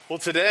Well,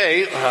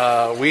 today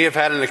we have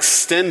had an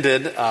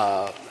extended,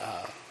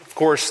 of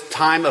course,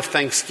 time of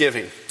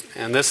Thanksgiving.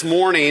 And this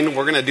morning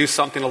we're going to do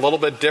something a little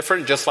bit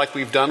different, just like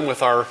we've done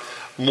with our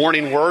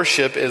morning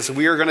worship, is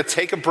we are going to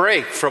take a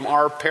break from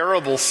our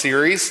parable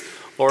series.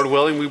 Lord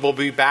willing, we will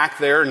be back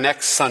there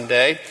next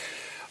Sunday.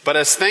 But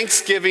as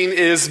Thanksgiving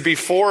is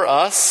before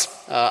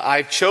us,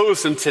 I've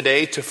chosen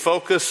today to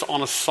focus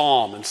on a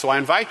psalm. And so I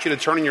invite you to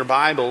turn in your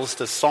Bibles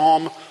to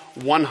Psalm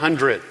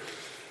 100.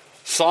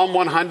 Psalm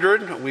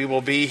 100, we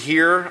will be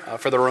here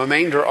for the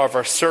remainder of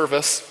our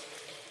service.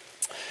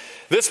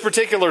 This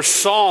particular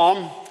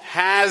psalm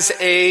has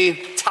a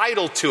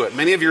title to it.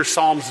 Many of your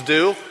psalms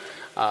do.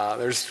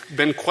 There's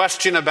been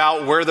question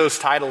about where those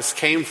titles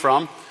came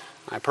from.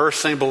 I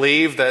personally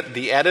believe that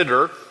the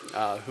editor,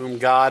 whom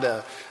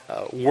God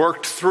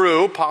worked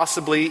through,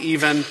 possibly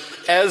even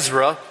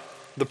Ezra,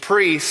 the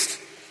priest,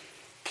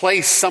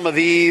 placed some of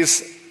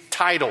these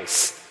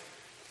titles.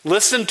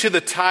 Listen to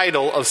the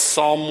title of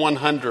Psalm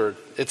 100.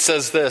 It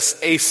says this: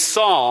 a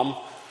psalm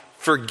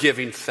for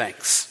giving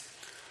thanks.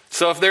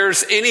 So if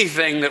there's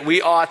anything that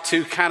we ought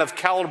to kind of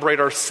calibrate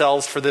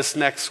ourselves for this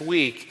next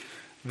week,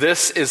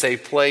 this is a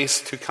place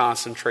to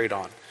concentrate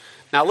on.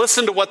 Now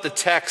listen to what the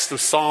text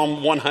of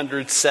Psalm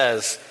 100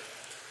 says.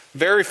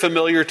 Very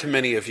familiar to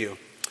many of you.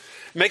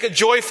 Make a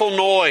joyful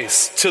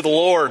noise to the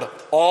Lord,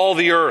 all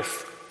the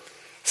earth.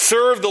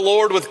 Serve the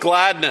Lord with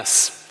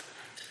gladness.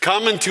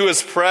 Come into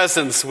his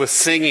presence with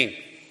singing.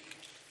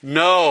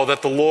 Know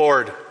that the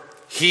Lord,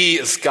 he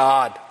is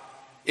God.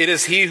 It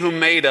is he who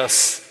made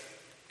us,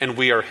 and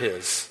we are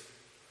his.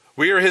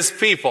 We are his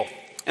people,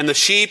 and the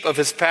sheep of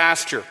his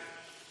pasture.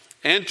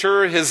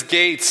 Enter his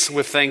gates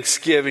with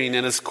thanksgiving,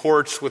 and his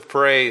courts with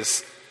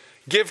praise.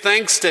 Give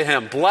thanks to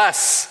him.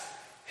 Bless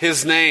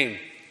his name.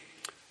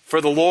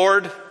 For the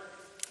Lord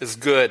is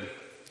good.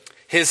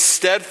 His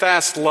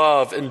steadfast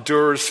love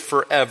endures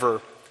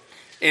forever,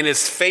 and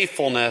his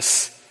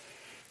faithfulness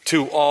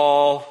to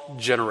all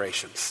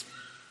generations.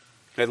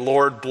 May the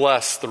Lord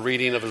bless the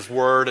reading of his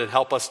word and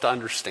help us to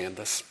understand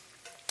this.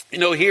 You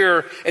know,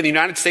 here in the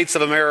United States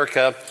of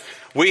America,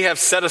 we have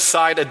set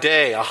aside a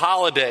day, a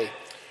holiday,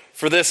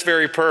 for this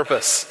very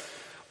purpose.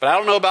 But I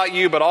don't know about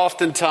you, but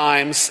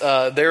oftentimes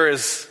there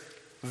is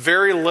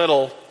very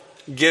little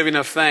giving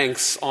of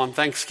thanks on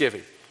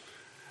Thanksgiving.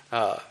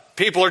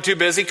 People are too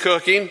busy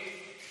cooking,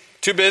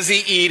 too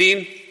busy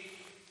eating,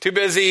 too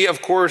busy,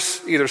 of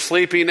course, either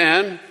sleeping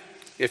in,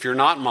 if you're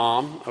not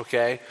mom,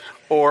 okay,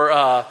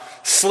 or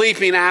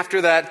sleeping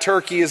after that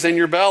turkey is in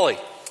your belly.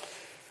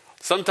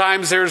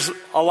 Sometimes there's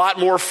a lot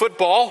more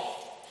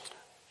football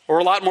or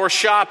a lot more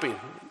shopping.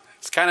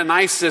 It's kind of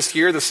nice this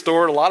year.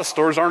 A lot of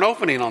stores aren't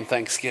opening on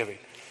Thanksgiving.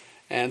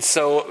 And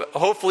so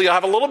hopefully you'll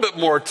have a little bit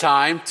more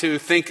time to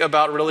think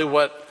about really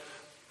what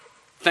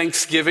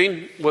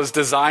Thanksgiving was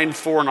designed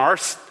for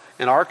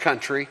in our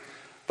country,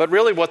 but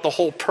really what the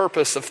whole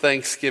purpose of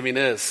Thanksgiving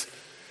is.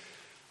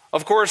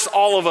 Of course,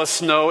 all of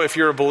us know, if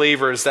you're a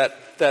believer, is that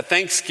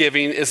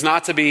Thanksgiving is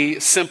not to be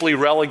simply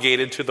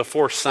relegated to the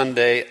fourth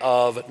Sunday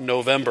of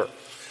November.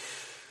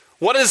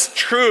 What is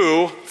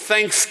true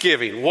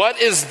Thanksgiving?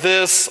 What is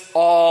this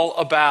all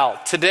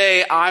about?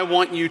 Today, I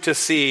want you to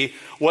see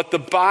what the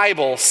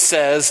Bible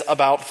says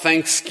about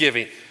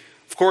Thanksgiving.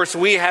 Of course,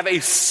 we have a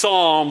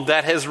psalm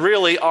that is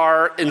really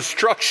our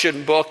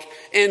instruction book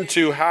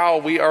into how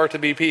we are to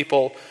be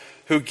people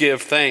who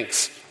give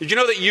thanks. Did you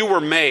know that you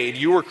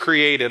were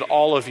created,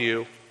 all of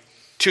you,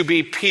 to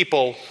be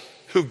people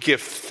who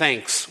give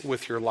thanks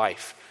with your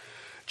life?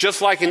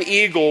 Just like an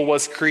eagle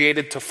was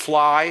created to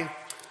fly,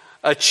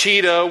 a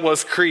cheetah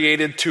was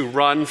created to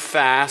run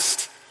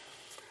fast,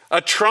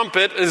 a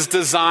trumpet is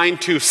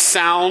designed to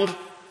sound,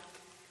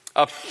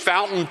 a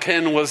fountain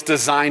pen was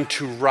designed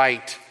to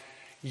write.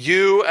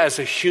 You as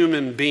a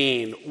human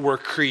being were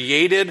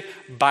created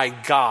by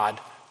God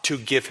to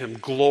give him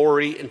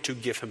glory and to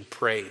give him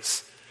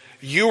praise.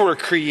 You were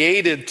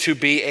created to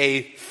be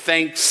a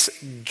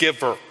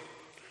thanksgiver.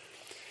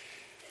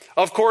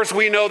 Of course,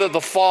 we know that the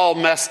fall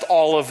messed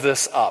all of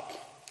this up.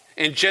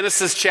 In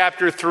Genesis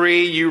chapter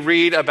 3, you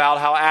read about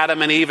how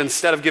Adam and Eve,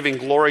 instead of giving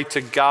glory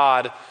to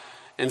God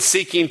and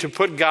seeking to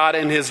put God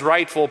in his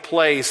rightful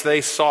place,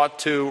 they sought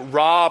to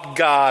rob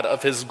God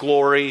of his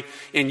glory,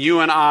 and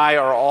you and I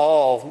are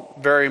all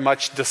very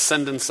much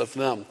descendants of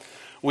them.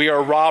 We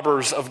are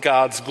robbers of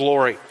God's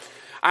glory.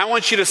 I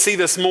want you to see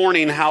this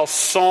morning how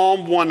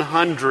Psalm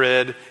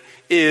 100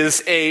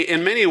 is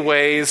in many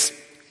ways,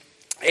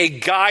 a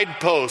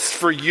guidepost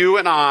for you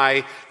and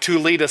I to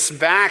lead us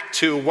back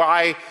to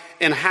why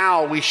and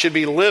how we should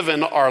be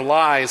living our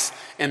lives,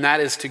 and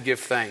that is to give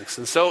thanks.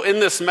 And so in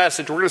this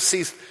message, we're going to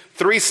see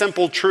three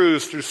simple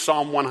truths through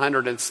Psalm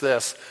 100. It's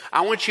this: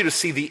 I want you to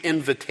see the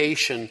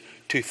invitation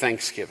to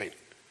thanksgiving.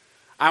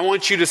 I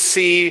want you to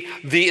see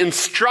the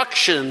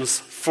instructions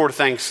for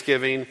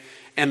thanksgiving,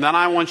 and then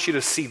I want you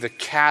to see the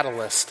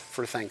catalyst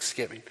for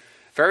thanksgiving.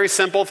 Very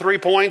simple 3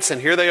 points, and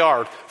here they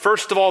are.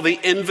 First of all, the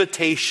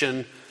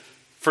invitation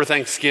for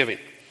Thanksgiving.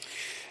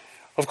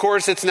 Of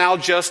course, it's now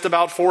just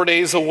about 4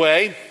 days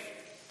away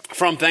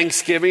from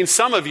Thanksgiving,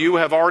 some of you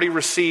have already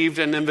received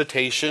an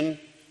invitation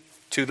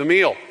to the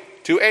meal,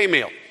 to a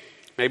meal.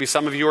 Maybe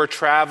some of you are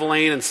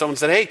traveling and someone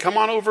said, hey, come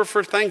on over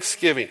for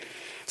Thanksgiving.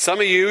 Some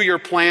of you, your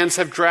plans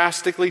have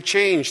drastically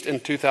changed in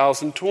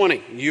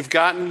 2020. You've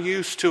gotten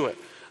used to it.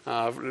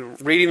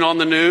 Reading on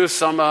the news,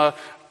 some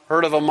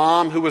heard of a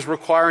mom who was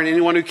requiring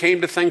anyone who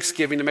came to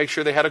Thanksgiving to make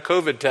sure they had a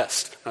COVID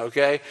test,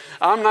 okay?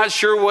 I'm not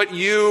sure what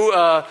you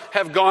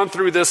have gone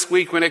through this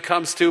week when it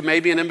comes to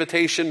maybe an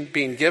invitation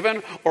being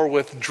given or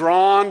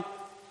withdrawn.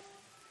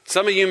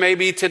 Some of you may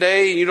be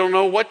today, you don't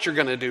know what you're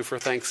going to do for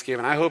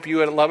Thanksgiving. I hope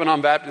you at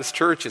Lebanon Baptist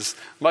Church, as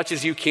much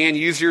as you can,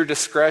 use your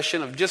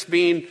discretion of just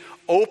being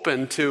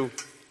open to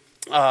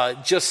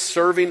just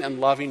serving and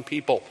loving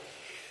people.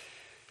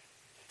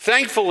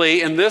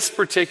 Thankfully, in this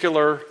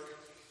particular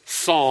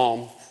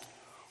psalm,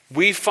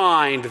 we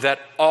find that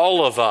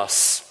all of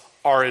us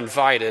are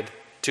invited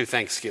to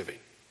Thanksgiving.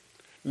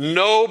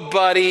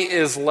 Nobody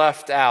is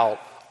left out.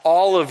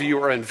 All of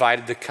you are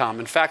invited to come.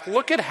 In fact,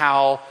 look at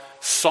how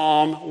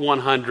Psalm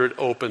 100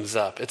 opens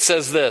up. It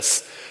says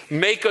this,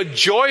 make a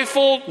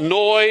joyful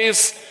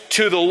noise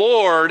to the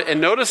Lord, and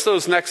notice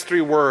those next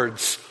three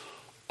words,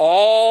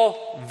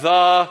 all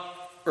the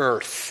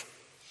earth.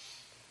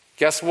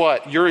 Guess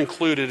what? You're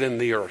included in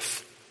the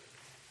earth.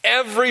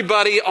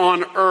 Everybody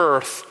on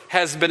earth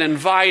has been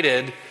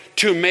invited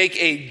to make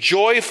a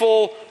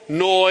joyful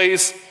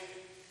noise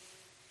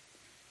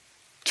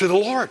to the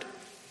Lord.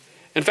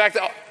 In fact,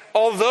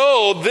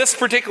 although this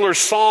particular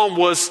psalm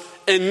was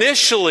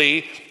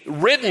initially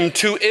written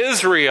to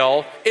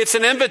Israel, it's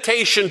an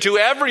invitation to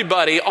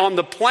everybody on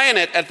the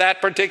planet at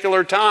that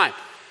particular time.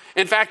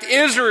 In fact,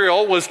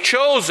 Israel was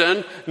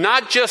chosen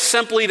not just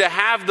simply to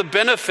have the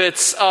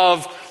benefits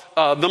of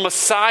the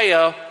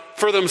Messiah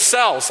for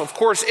themselves. Of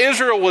course,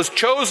 Israel was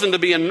chosen to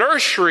be a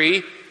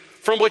nursery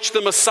from which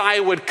the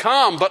Messiah would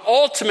come, but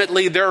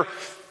ultimately their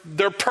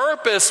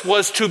purpose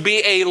was to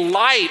be a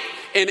light,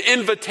 an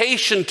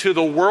invitation to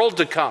the world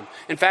to come.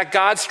 In fact,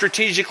 God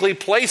strategically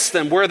placed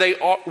them where they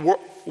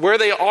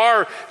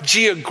are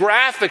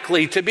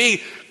geographically to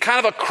be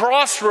kind of a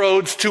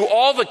crossroads to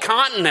all the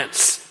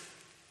continents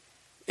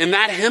in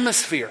that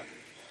hemisphere.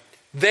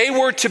 They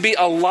were to be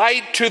a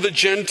light to the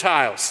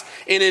Gentiles.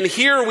 And in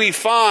here we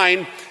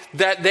find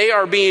that they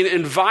are being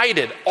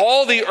invited,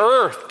 all the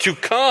earth, to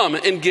come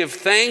and give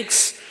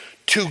thanks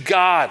to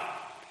God.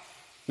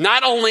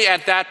 Not only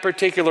at that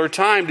particular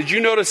time, did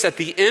you notice at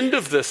the end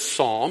of this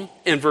psalm,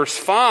 in verse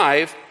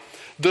 5,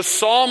 the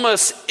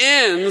psalmist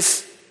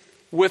ends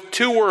with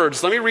two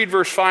words. Let me read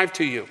verse 5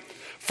 to you.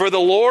 For the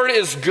Lord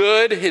is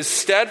good, his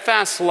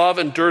steadfast love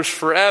endures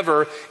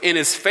forever, and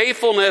his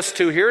faithfulness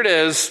to, here it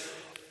is,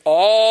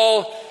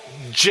 all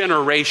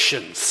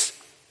generations.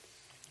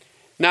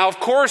 Now, of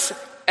course,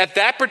 at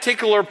that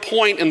particular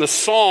point in the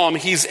psalm,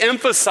 he's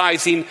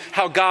emphasizing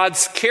how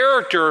God's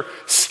character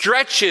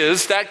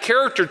stretches that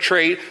character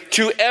trait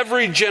to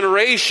every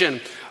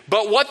generation.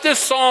 But what this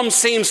psalm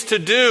seems to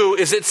do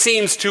is it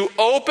seems to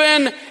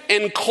open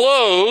and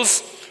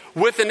close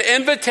with an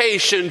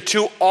invitation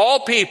to all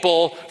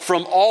people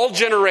from all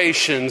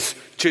generations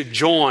to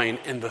join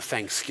in the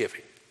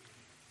thanksgiving.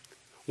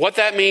 What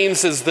that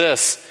means is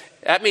this.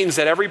 That means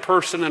that every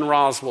person in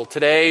Roswell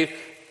today,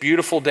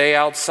 beautiful day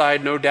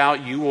outside, no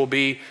doubt you will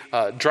be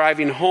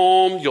driving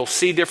home. You'll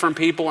see different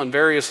people in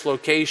various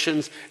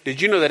locations.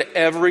 Did you know that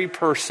every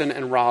person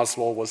in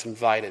Roswell was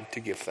invited to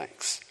give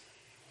thanks?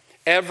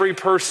 Every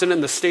person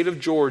in the state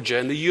of Georgia,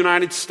 in the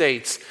United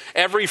States,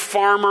 every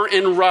farmer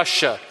in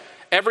Russia,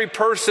 every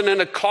person in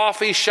a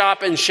coffee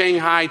shop in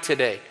Shanghai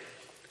today,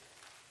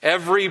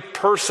 every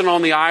person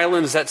on the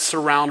islands that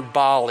surround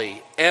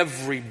Bali,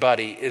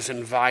 everybody is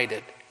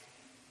invited.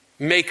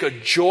 Make a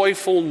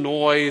joyful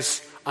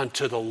noise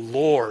unto the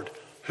Lord.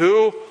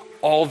 Who?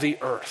 All the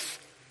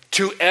earth.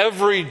 To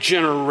every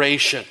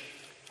generation.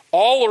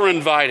 All are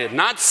invited.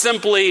 Not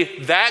simply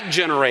that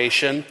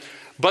generation,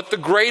 but the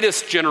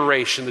greatest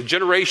generation. The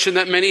generation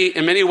that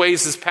in many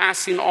ways is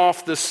passing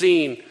off the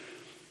scene.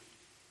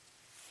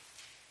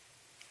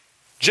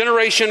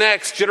 Generation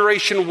X,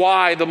 Generation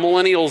Y, the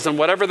millennials, and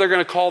whatever they're going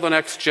to call the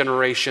next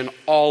generation,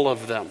 all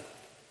of them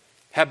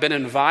have been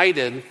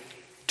invited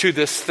to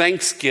this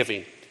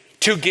Thanksgiving,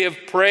 to give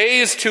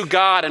praise to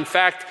God. In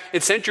fact,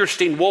 it's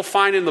interesting, we'll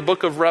find in the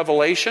book of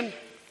Revelation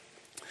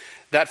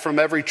that from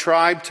every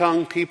tribe,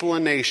 tongue, people,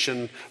 and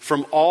nation,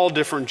 from all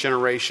different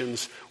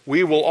generations,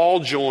 we will all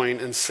join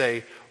and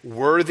say,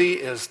 worthy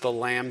is the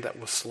Lamb that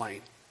was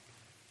slain.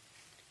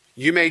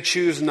 You may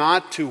choose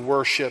not to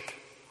worship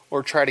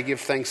or try to give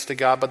thanks to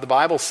God, but the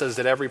Bible says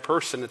that every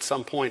person at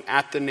some point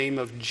at the name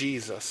of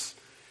Jesus,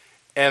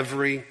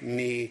 every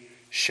knee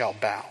shall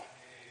bow.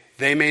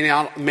 They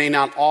may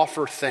not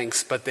offer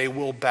thanks, but they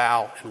will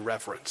bow in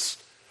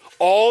reverence.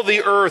 All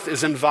the earth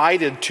is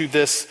invited to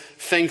this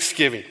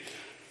Thanksgiving.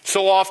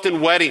 So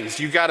often weddings,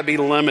 you got to be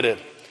limited,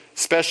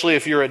 especially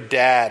if you're a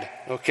dad,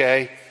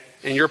 okay?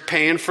 And you're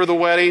paying for the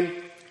wedding.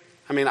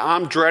 I mean,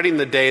 I'm dreading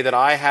the day that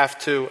I have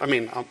to,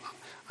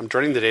 I'm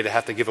dreading the day to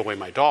have to give away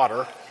my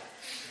daughter.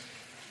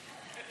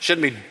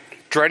 Shouldn't be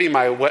dreading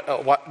my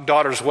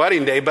daughter's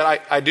wedding day,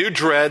 but I do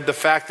dread the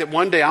fact that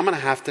one day I'm going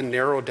to have to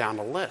narrow down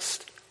a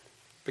list.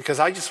 Because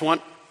I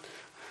want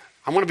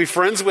to be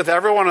friends with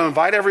everyone and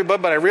invite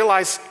everybody, but I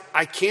realize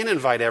I can't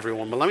invite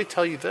everyone. But let me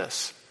tell you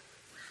this.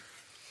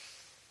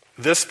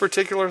 This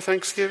particular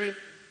Thanksgiving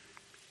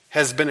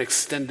has been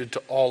extended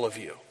to all of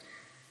you.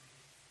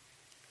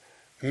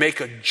 Make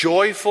a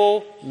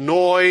joyful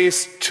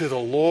noise to the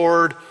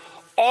Lord,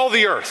 all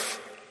the earth.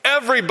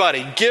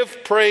 Everybody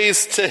give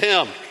praise to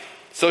him.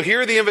 So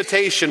here the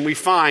invitation we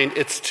find,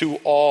 it's to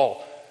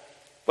all.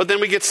 But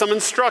then we get some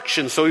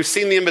instructions. So we've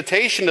seen the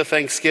invitation to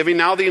Thanksgiving,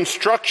 now the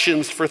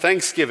instructions for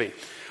Thanksgiving.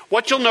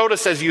 What you'll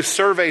notice as you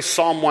survey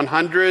Psalm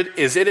 100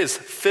 is it is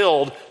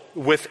filled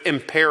with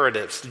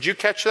imperatives. Did you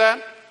catch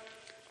that?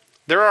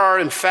 There are,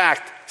 in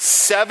fact,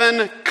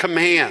 7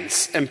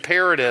 commands,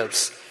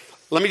 imperatives.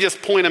 Let me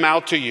just point them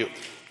out to you.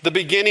 The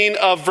beginning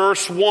of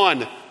verse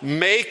 1,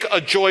 make a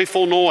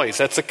joyful noise.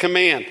 That's a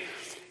command.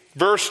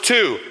 Verse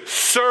 2,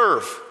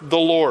 serve the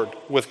Lord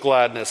with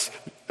gladness.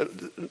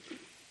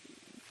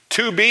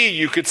 2b,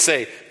 you could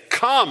say,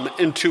 come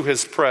into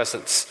his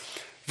presence.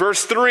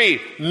 Verse 3,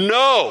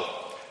 know.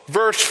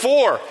 Verse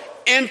 4,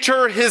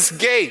 enter his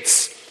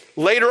gates.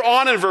 Later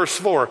on in verse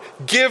 4,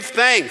 give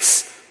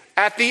thanks.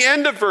 At the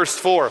end of verse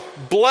 4,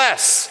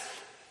 bless.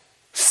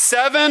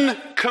 7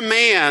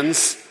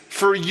 commands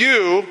for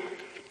you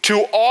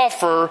to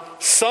offer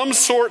some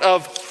sort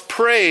of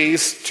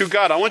praise to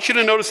God. I want you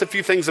to notice a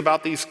few things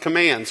about these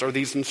commands or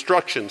these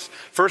instructions.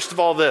 First of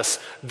all, this,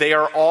 they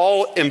are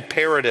all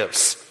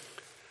imperatives.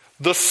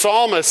 The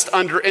psalmist,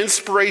 under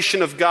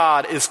inspiration of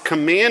God, is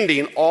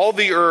commanding all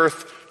the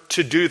earth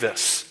to do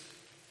this.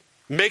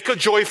 Make a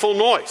joyful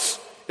noise.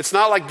 It's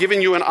not like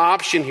giving you an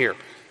option here.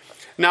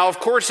 Now, of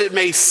course, it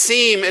may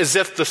seem as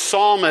if the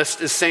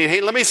psalmist is saying,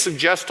 hey, let me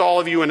suggest to all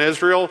of you in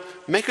Israel,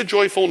 make a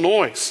joyful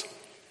noise.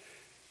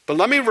 But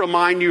let me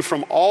remind you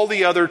from all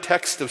the other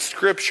texts of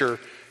Scripture,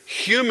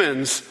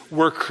 humans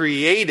were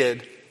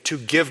created to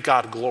give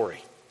God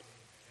glory.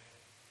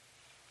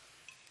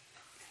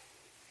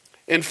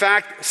 In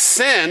fact,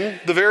 sin,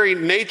 the very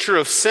nature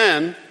of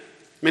sin,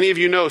 many of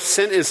you know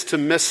sin is to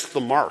miss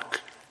the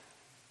mark.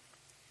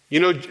 You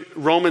know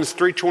Romans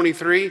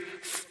 3:23,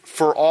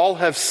 for all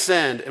have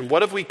sinned, and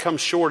what have we come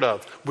short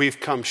of? We've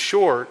come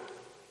short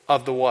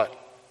of the what?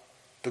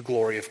 The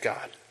glory of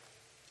God.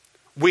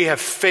 We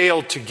have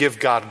failed to give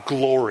God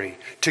glory,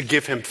 to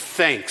give him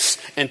thanks,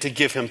 and to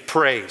give him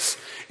praise.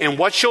 And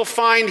what you'll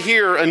find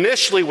here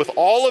initially with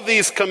all of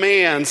these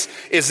commands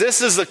is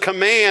this is a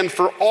command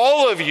for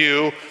all of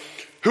you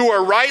who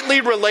are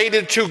rightly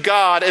related to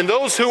God and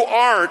those who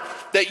aren't,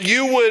 that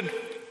you would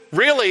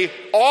really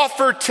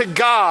offer to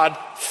God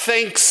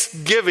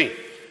thanksgiving.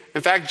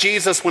 In fact,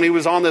 Jesus, when he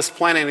was on this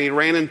planet and he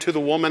ran into the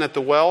woman at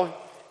the well,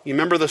 you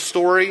remember the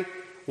story?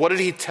 What did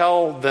he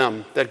tell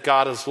them that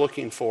God is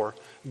looking for?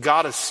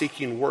 God is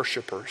seeking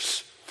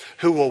worshipers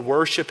who will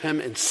worship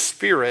him in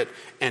spirit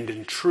and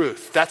in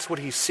truth. That's what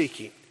he's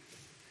seeking.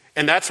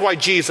 And that's why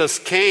Jesus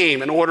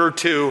came, in order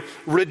to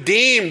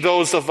redeem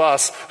those of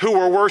us who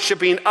were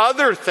worshiping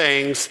other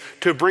things,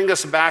 to bring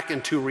us back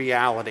into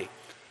reality.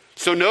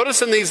 So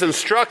notice in these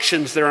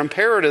instructions, they're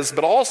imperatives,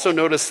 but also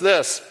notice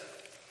this.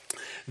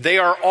 They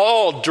are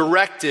all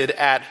directed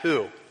at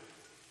who?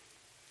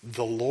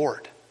 The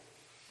Lord.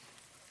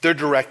 They're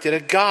directed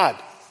at God.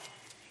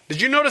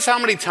 Did you notice how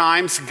many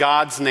times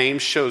God's name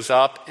shows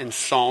up in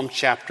Psalm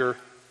chapter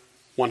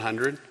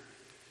 100? In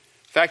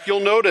fact, you'll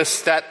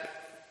notice that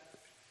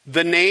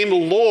the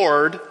name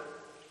Lord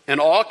in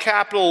all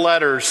capital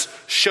letters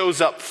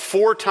shows up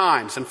 4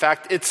 times. In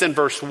fact, it's in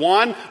verse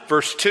 1,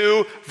 verse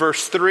 2,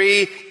 verse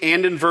 3,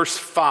 and in verse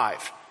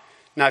 5.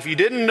 Now, if you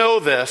didn't know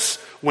this,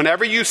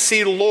 whenever you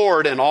see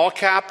Lord in all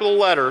capital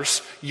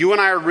letters, you and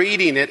I are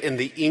reading it in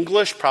the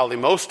English, probably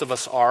most of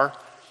us are.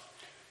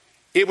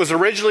 It was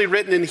originally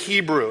written in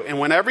Hebrew, and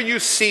whenever you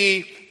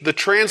see the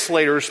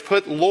translators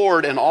put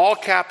Lord in all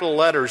capital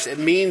letters, it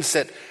means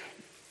that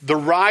the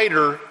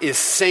writer is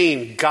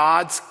saying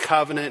God's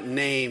covenant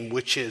name,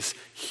 which is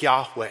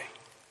Yahweh.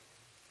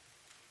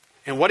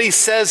 And what he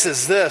says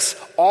is this: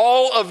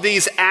 all of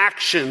these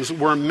actions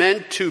were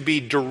meant to be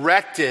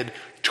directed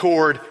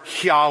toward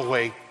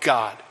Yahweh,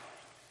 God.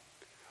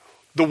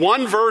 The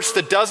one verse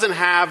that doesn't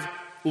have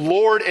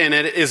Lord in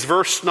it is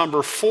verse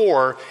number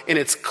 4, and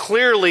it's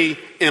clearly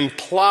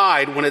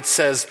implied when it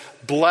says,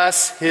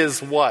 bless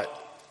his what?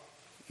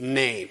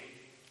 Name.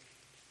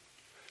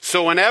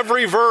 So in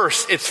every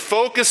verse, it's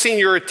focusing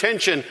your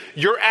attention,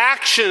 your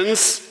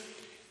actions.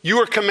 You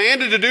are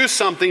commanded to do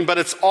something, but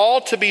it's all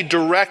to be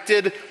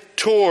directed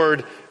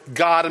toward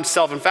God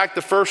himself. In fact,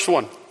 the first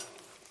one,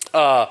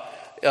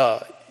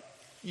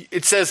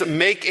 it says,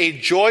 make a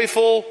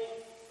joyful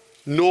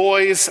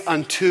noise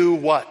unto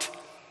what?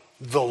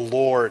 The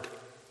Lord.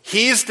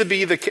 He's to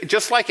be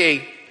just like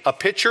a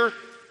pitcher.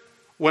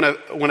 When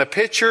a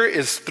pitcher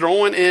is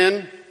throwing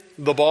in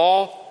the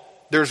ball,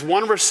 there's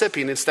one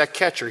recipient, it's that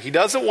catcher. He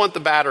doesn't want the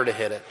batter to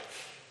hit it.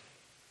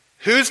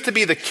 Who's to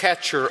be the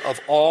catcher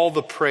of all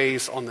the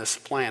praise on this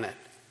planet?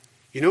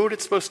 You know what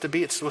it's supposed to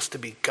be? It's supposed to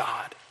be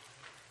God.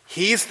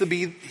 He's to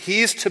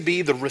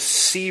be the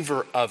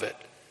receiver of it.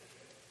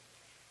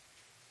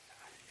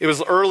 It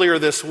was earlier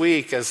this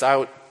week as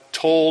I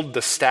told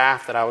the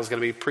staff that I was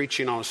going to be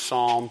preaching on a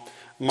psalm.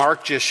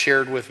 Mark just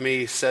shared with me,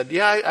 he said,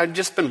 I've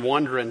just been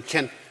wondering,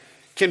 can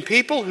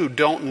people who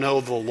don't know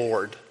the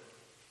Lord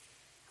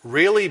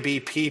really be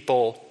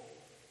people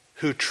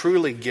who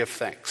truly give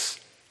thanks?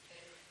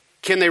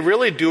 Can they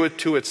really do it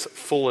to its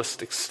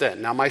fullest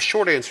extent? Now, my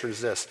short answer is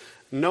this.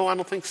 No, I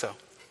don't think so.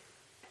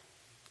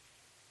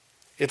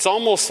 It's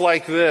almost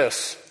like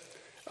this.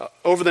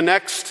 Over the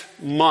next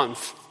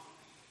month,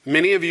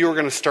 many of you are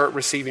going to start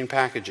receiving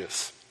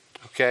packages,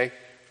 okay?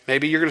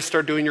 Maybe you're going to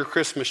start doing your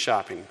Christmas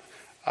shopping.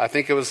 I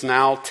think it was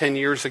now 10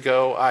 years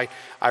ago,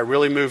 I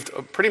really moved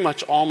pretty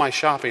much all my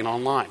shopping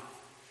online.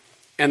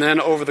 And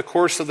then over the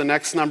course of the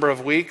next number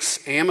of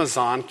weeks,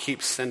 Amazon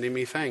keeps sending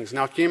me things.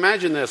 Now, can you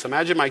imagine this?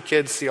 Imagine my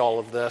kids see all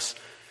of this,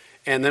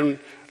 and then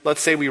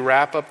let's say we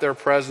wrap up their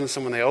presents,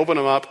 and when they open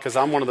them up, because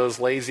I'm one of those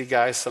lazy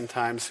guys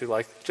sometimes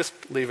who just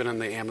leave it in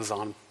the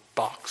Amazon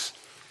box.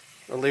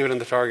 Or leave it in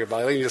the Target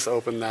box. They can just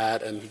open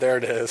that, and there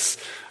it is.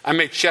 I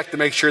may check to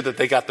make sure that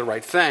they got the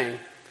right thing.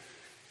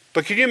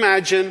 But can you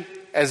imagine,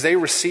 as they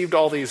received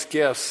all these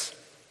gifts,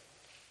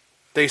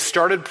 they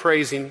started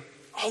praising,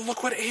 oh,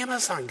 look what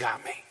Amazon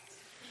got me.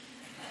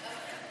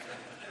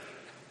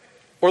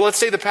 Or let's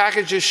say the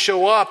packages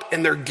show up,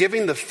 and they're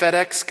giving the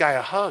FedEx guy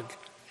a hug.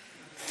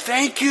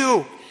 Thank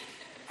you.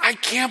 I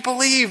can't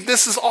believe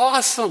this is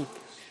awesome.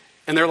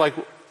 And they're like,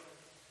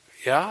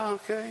 yeah,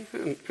 okay.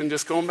 And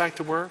just going back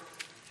to work.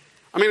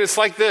 I mean, it's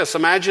like this.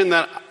 Imagine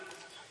that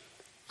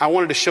I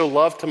wanted to show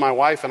love to my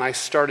wife, and I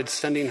started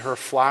sending her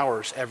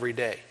flowers every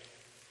day.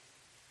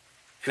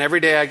 And every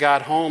day I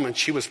got home, and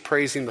she was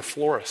praising the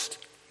florist.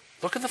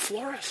 Look at the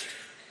florist.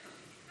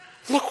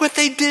 Look what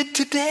they did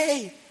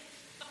today.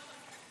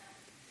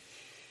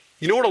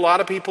 You know what a lot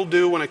of people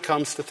do when it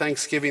comes to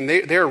Thanksgiving?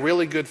 They're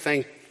really good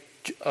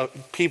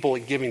people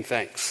at giving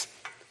thanks.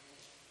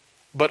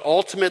 But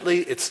ultimately,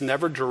 it's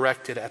never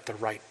directed at the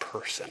right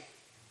person.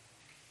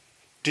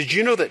 Did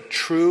you know that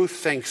true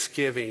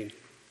thanksgiving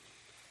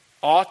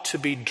ought to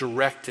be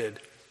directed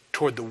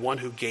toward the one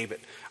who gave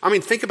it? I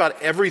mean, think about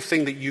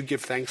everything that you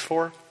give thanks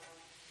for.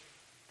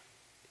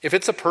 If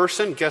it's a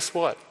person, guess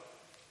what?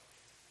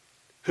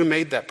 Who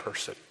made that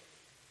person?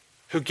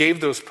 Who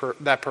gave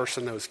that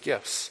person those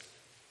gifts?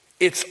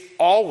 It's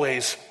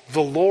always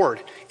the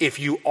Lord. If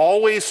you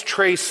always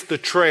trace the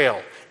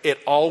trail, it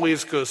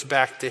always goes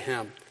back to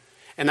him.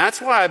 And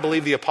that's why I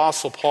believe the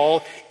Apostle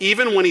Paul,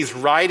 even when he's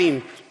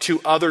writing to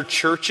other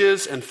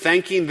churches and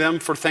thanking them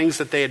for things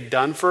that they had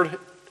done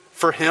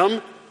for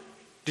him,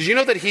 did you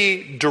know that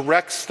he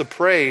directs the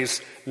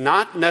praise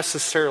not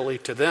necessarily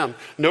to them?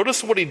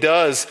 Notice what he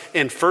does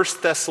in 1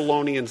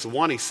 Thessalonians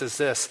 1. He says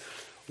this,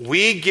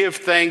 we give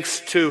thanks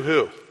to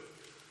who?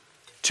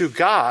 To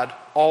God,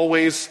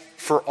 always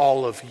for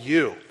all of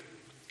you,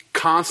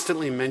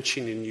 constantly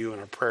mentioning you in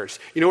our prayers.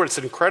 You know what? It's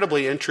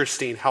incredibly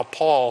interesting how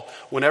Paul,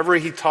 whenever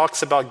he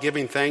talks about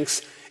giving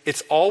thanks,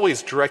 it's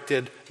always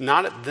directed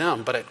not at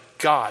them, but at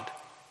God,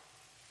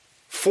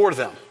 for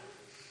them.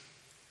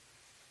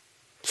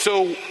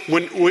 So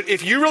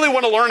if you really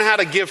want to learn how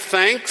to give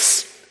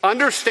thanks,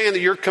 understand that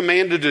you're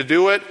commanded to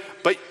do it,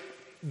 but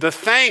the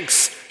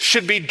thanks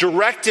should be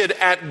directed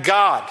at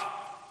God.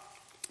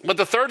 But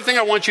the third thing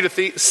I want you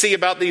to see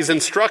about these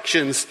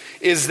instructions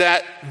is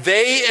that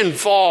they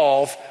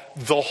involve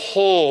the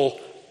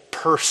whole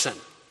person.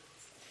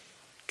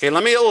 Okay,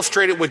 let me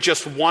illustrate it with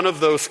just one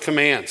of those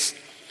commands.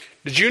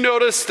 Did you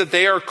notice that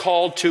they are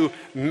called to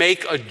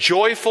make a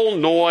joyful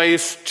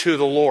noise to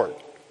the Lord?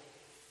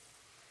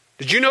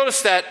 Did you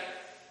notice that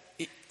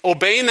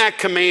obeying that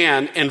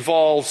command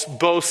involves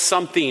both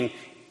something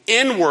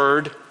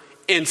inward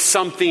and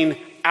something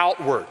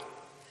outward?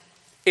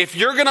 If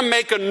you're going to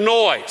make a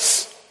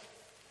noise,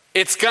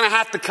 it's going to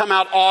have to come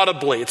out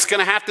audibly. It's going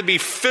to have to be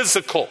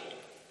physical.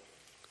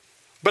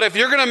 But if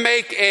you're going to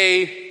make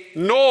a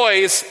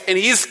noise, and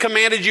he's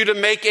commanded you to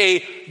make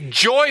a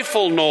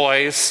joyful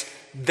noise,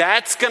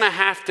 that's going to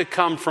have to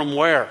come from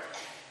where?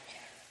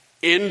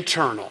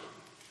 Internal.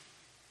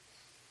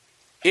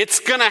 It's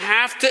going to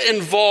have to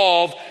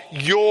involve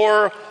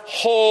your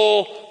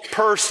whole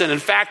person. In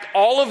fact,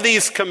 all of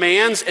these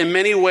commands, in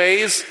many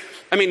ways,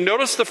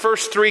 notice the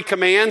first three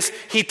commands.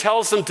 He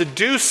tells them to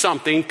do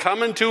something,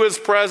 come into his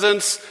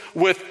presence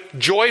with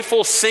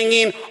joyful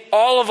singing.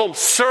 All of them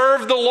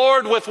serve the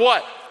Lord with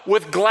what?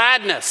 With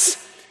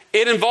gladness.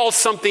 It involves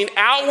something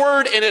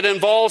outward and it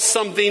involves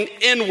something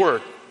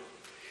inward.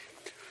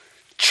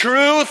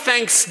 True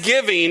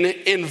thanksgiving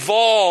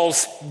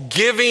involves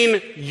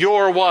giving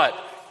your what?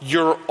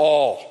 Your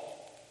all.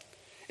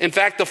 In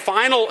fact, the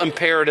final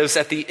imperatives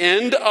at the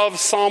end of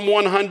Psalm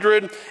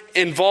 100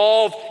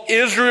 involve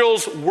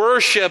Israel's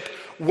worship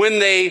when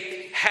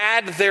they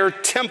had their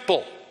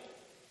temple.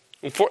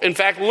 In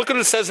fact, look what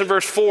it says in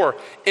verse 4.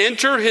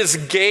 Enter his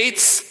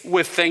gates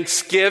with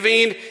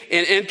thanksgiving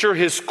and enter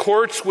his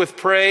courts with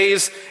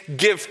praise.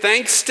 Give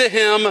thanks to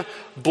him.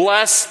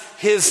 Bless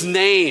his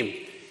name.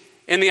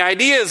 And the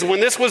idea is when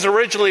this was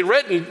originally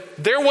written,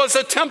 there was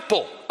a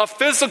temple, a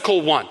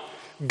physical one.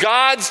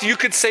 God's, you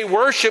could say,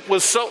 worship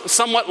was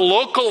somewhat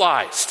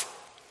localized.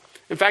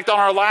 In fact, on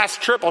our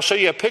last trip, I'll show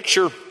you a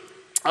picture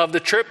of the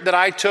trip that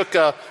I took.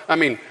 I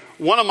think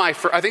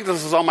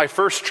this was on my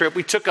first trip.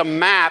 We took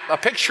a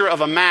picture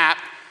of a map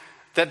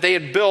that they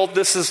had built.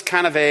 This is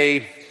kind of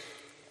a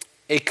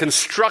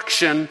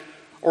construction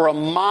or a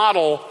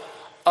model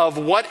of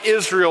what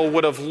Israel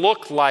would have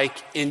looked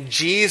like in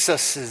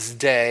Jesus'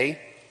 day.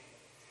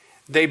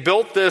 They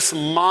built this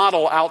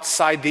model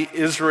outside the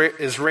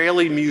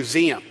Israeli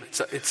Museum.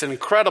 It's an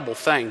incredible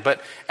thing.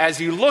 But as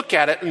you look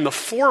at it in the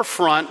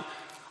forefront,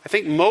 I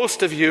think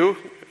most of you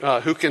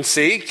who can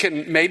see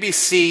can maybe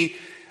see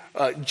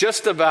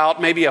just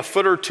about maybe a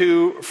foot or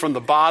two from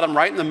the bottom,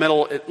 right in the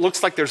middle. It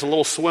looks like there's a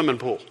little swimming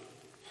pool.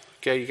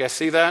 Okay, you guys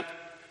see that?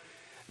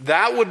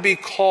 That would be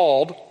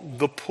called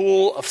the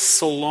Pool of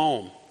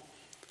Siloam.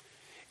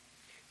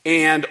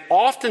 And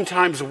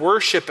oftentimes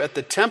worship at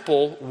the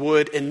temple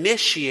would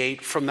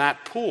initiate from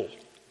that pool.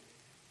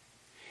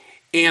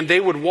 And they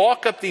would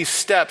walk up these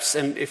steps,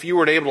 and if you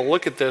were able to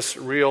look at this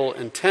real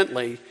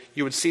intently,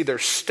 you would see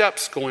there's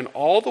steps going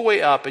all the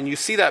way up, and you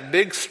see that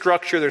big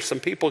structure. There's some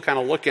people kind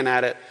of looking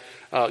at it,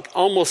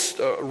 almost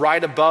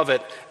right above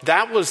it.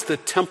 That was the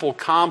temple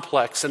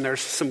complex, and there's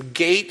some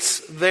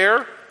gates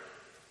there.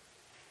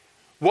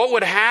 What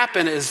would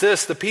happen is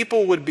this: the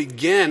people would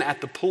begin at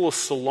the Pool of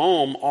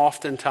Siloam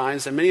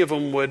oftentimes, and many of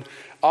them would,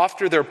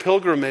 after their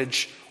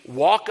pilgrimage,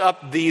 walk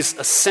up these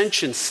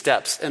ascension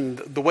steps. And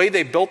the way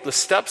they built the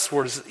steps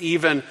was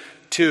even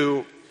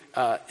to,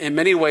 in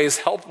many ways,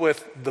 help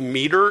with the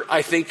meter,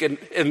 I think,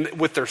 and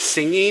with their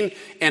singing,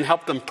 and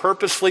help them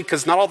purposely,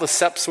 because not all the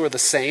steps were the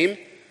same. In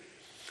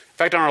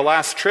fact, on our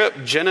last trip,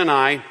 Jen and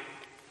I,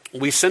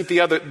 we sent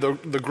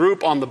the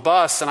group on the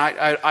bus, and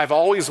I've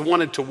always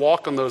wanted to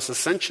walk on those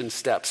ascension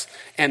steps.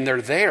 And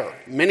they're there,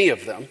 many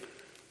of them,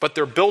 but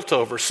they're built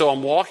over. So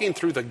I'm walking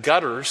through the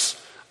gutters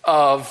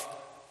of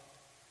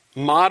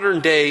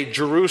modern day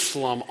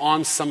Jerusalem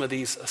on some of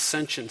these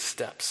ascension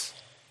steps.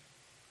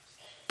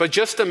 But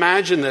just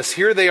imagine this.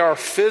 Here they are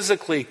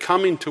physically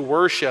coming to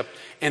worship,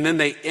 and then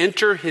they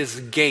enter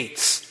his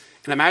gates.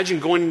 And imagine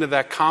going into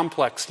that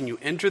complex, and you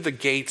enter the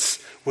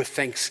gates with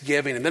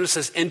thanksgiving. And then it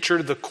says,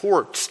 enter the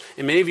courts.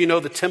 And many of you know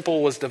the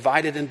temple was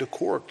divided into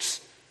courts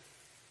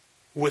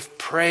with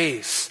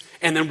praise.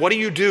 And then what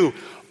do?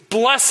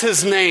 Bless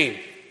his name.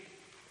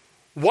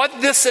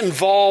 What this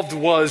involved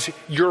was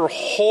your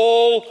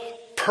whole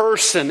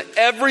person,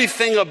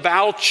 everything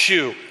about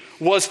you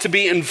was to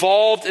be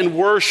involved in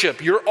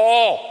worship. You're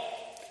all.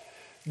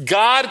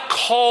 God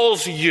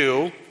calls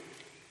you.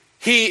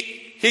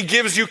 He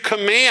gives you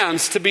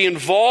commands to be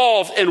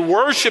involved in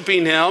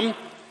worshiping him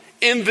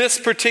in this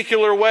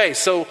particular way.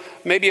 So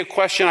maybe a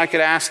question I could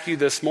ask you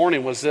this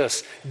morning was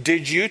this: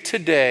 did you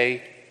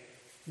today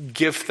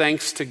give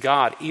thanks to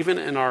God, even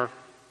in our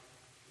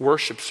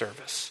worship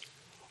service?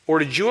 Or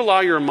did you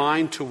allow your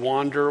mind to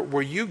wander?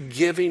 Were you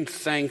giving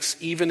thanks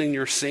even in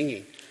your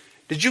singing?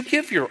 Did you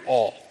give your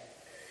all?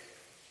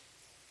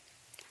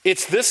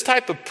 It's this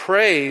type of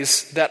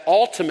praise that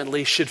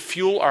ultimately should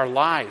fuel our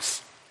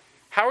lives.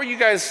 How are you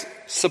guys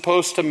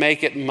supposed to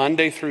make it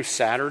Monday through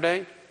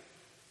Saturday?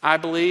 I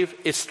believe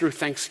it's through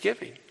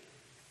thanksgiving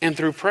and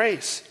through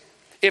praise.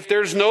 If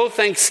there's no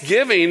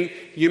thanksgiving,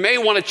 you may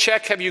want to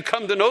check, have you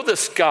come to know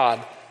this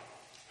God?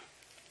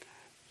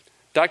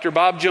 Dr.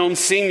 Bob Jones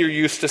Sr.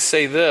 used to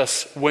say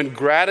this: when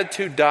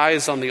gratitude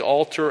dies on the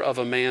altar of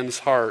a man's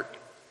heart,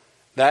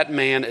 that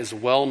man is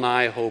well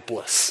nigh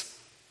hopeless.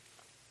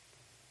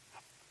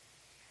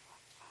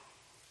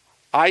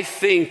 I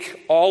think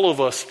all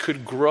of us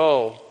could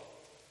grow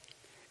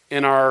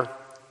in our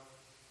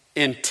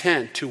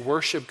intent to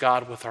worship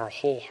God with our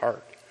whole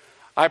heart.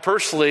 I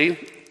personally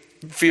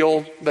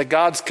feel that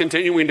God's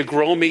continuing to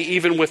grow me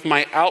even with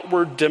my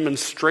outward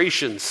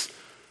demonstrations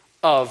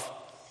of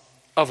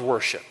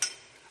worship.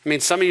 I mean,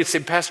 some of you say,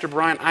 Pastor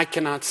Brian, I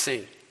cannot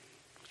sing.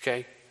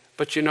 Okay?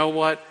 But you know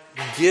what?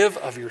 Give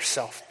of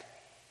yourself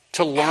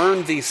to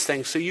learn these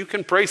things so you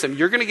can praise him.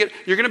 You're going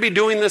to be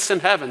doing this in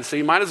heaven, so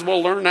you might as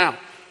well learn now.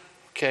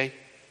 Okay?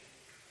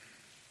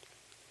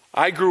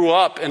 I grew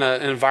up in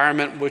an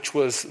environment which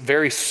was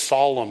very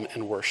solemn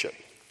in worship.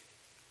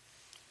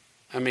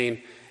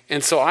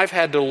 And so I've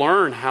had to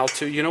learn how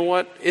to, you know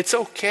what? It's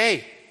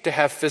okay to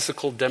have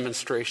physical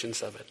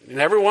demonstrations of it. And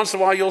every once in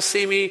a while you'll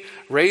see me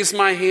raise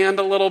my hand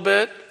a little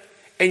bit.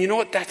 And you know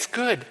what? That's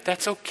good.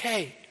 That's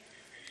okay.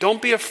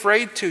 Don't be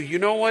afraid to. You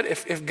know what?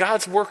 If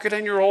God's working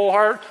in your whole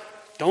heart,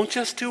 don't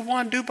just do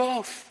one, do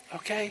both.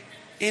 Okay?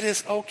 It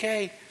is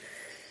okay.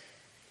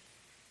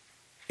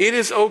 It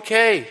is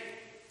okay.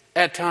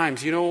 At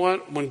times, you know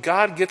what? When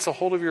God gets a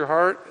hold of your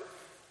heart,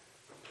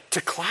 to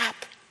clap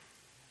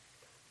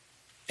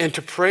and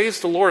to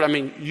praise the Lord. I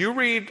mean, you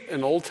read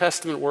an Old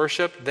Testament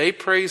worship, they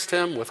praised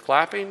him with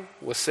clapping,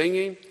 with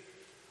singing,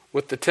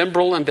 with the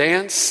timbrel and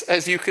dance,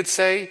 as you could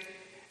say.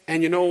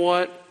 And you know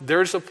what?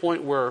 There's a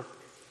point where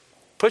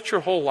put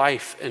your whole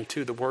life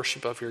into the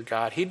worship of your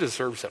God. He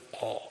deserves it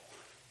all.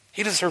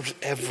 He deserves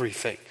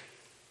everything.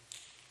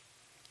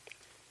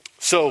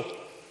 So,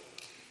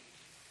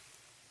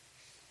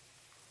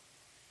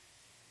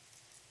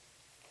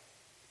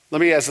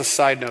 let me, as a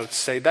side note,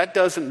 say that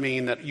doesn't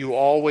mean that you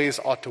always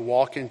ought to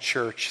walk in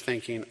church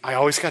thinking, I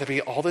always got to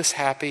be all this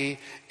happy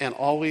and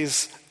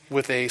always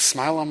with a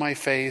smile on my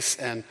face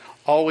and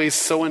always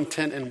so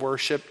intent in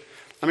worship.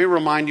 Let me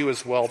remind you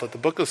as well that the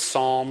book of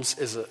Psalms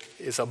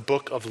is a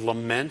book of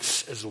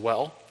laments as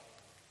well,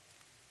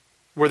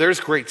 where there's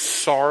great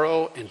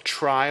sorrow and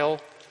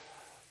trial.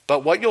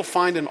 But what you'll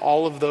find in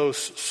all of those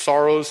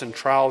sorrows and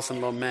trials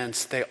and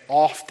laments, they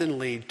often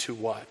lead to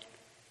what?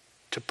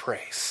 To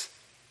praise.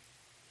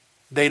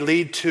 They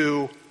lead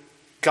to,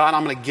 God,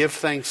 I'm going to give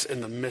thanks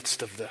in the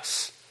midst of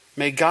this.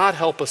 May God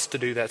help us to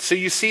do that. So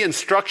you see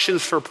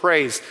instructions for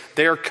praise.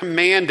 They are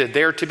commanded.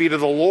 They are to be to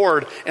the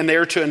Lord, and they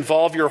are to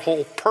involve your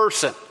whole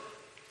person.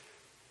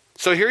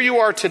 So here you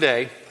are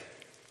today,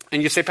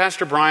 and you say,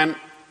 Pastor Brian,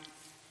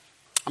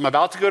 I'm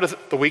about to go to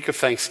the week of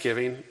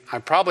Thanksgiving.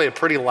 I'm probably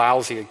pretty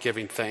lousy at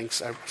giving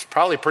thanks. I was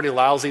probably pretty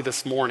lousy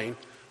this morning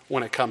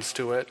when it comes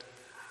to it.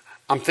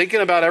 I'm thinking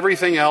about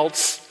everything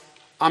else.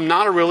 I'm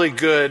not a really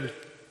good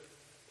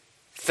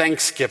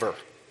Thanksgiver.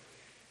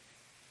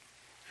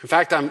 In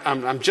fact,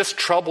 I'm just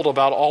troubled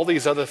about all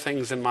these other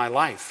things in my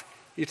life.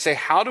 You'd say,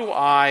 how do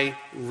I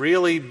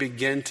really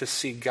begin to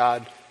see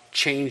God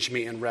change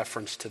me in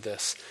reference to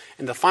this?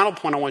 And the final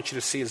point I want you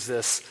to see is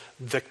this: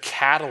 the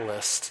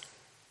catalyst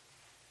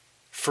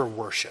for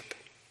worship.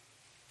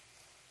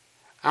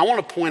 I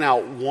want to point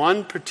out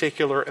one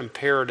particular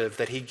imperative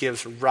that he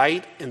gives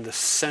right in the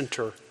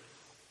center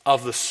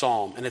of the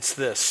psalm, and it's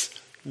this: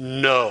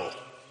 know.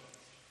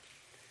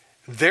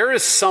 There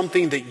is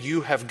something that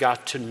you have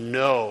got to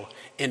know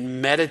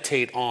and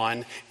meditate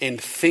on and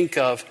think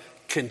of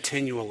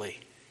continually.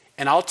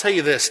 And I'll tell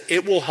you this,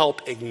 it will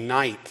help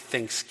ignite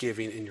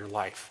thanksgiving in your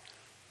life.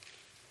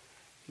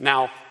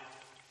 Now,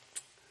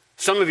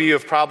 some of you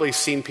have probably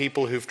seen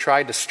people who've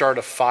tried to start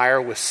a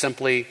fire with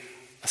simply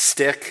a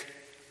stick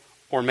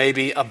or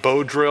maybe a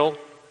bow drill.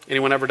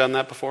 Anyone ever done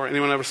that before?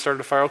 Anyone ever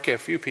started a fire? Okay, a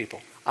few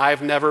people.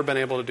 I've never been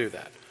able to do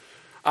that.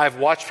 I've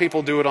watched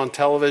people do it on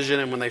television,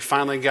 and when they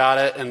finally got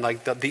it and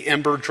like the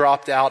ember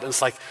dropped out, and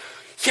it's like,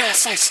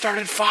 yes, I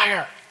started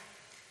fire.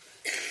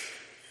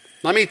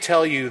 Let me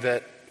tell you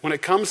that when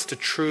it comes to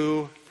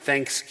true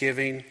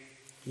thanksgiving,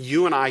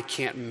 you and I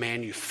can't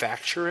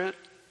manufacture it.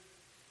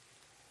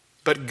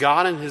 But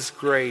God in his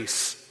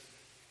grace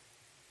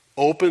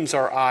opens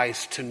our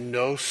eyes to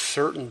know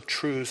certain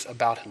truths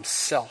about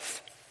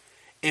himself.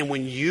 And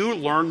when you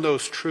learn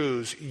those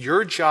truths,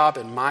 your job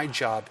and my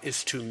job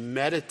is to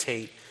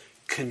meditate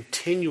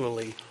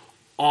continually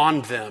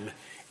on them,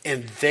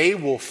 and they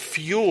will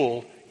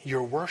fuel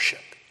your worship.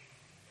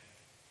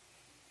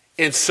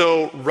 And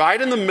so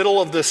right in the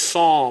middle of this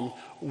psalm,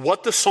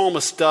 what the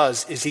psalmist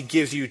does is he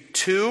gives you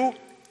two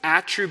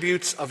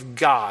attributes of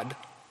God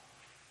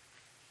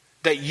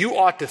that you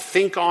ought to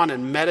think on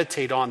and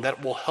meditate on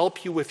that will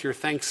help you with your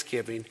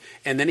thanksgiving.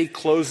 And then he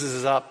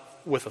closes it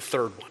up with a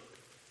third one.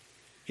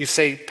 You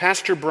say,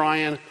 Pastor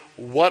Brian,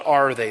 what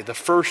are they? The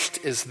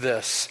first is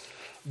this: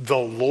 the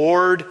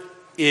Lord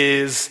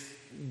is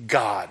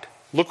God.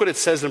 Look what it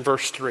says in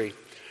verse 3.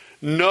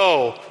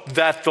 Know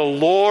that the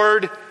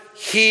Lord,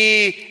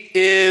 he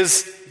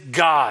is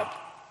God.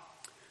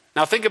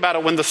 Now think about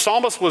it. When the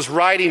psalmist was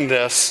writing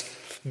this,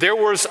 there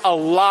was a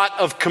lot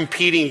of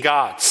competing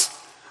gods.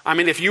 I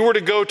mean, if you were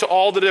to go to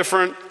all the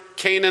different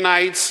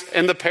Canaanites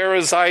and the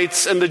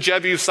Perizzites and the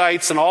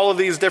Jebusites and all of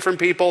these different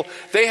people,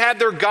 they had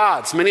their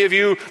gods. Many of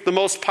you, the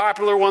most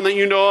popular one that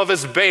you know of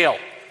is Baal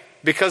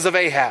because of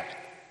Ahab.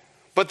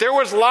 But there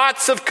was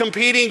lots of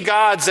competing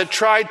gods that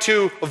tried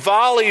to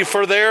volley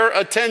for their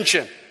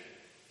attention.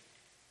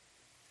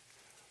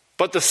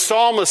 But the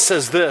psalmist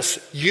says this: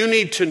 you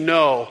need to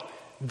know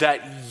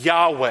that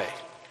Yahweh,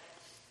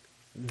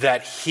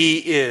 that he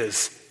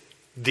is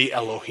the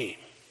Elohim.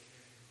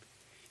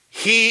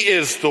 He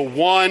is the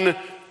one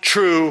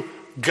true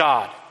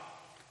God.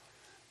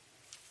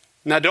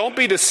 Now don't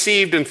be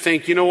deceived and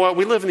think, you know what,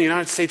 we live in the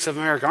United States of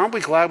America. Aren't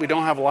we glad we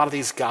don't have a lot of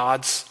these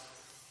gods?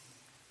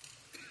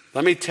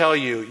 Let me tell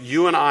you,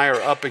 you and I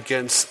are up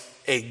against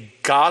a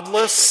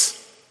godless,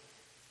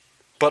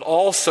 but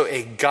also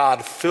a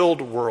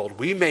God-filled world.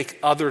 We make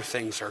other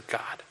things our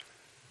God.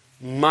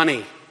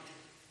 Money,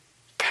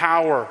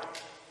 power.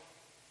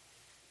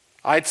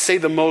 I'd say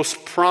the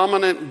most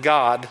prominent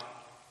God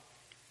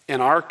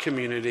in our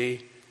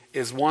community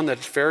is one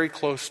that's very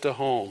close to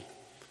home.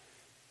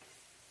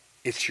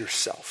 It's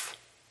yourself.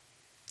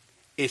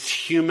 It's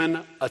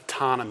human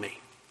autonomy.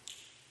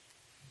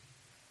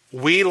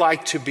 We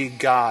like to be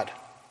God.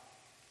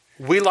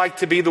 We like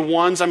to be the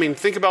ones,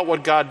 think about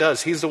what God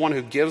does. He's the one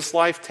who gives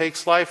life,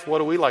 takes life. What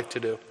do we like to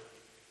do?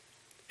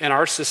 In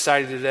our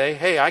society today,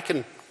 hey, I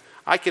can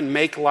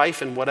make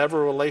life in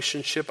whatever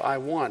relationship I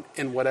want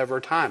in whatever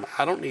time.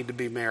 I don't need to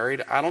be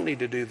married. I don't need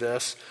to do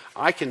this.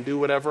 I can do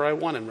whatever I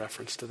want in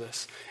reference to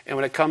this. And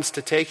when it comes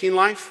to taking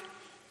life,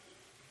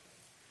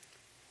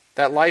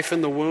 that life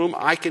in the womb,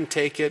 I can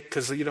take it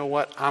because you know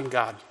what? I'm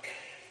God.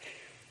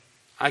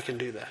 I can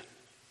do that.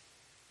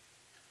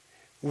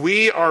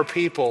 We are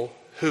people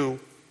who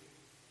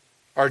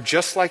are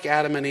just like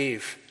Adam and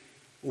Eve.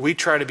 We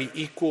try to be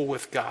equal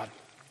with God.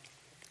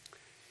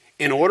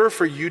 In order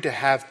for you to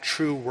have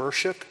true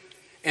worship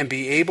and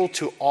be able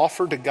to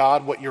offer to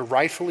God what you're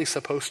rightfully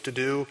supposed to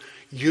do,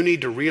 you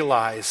need to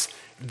realize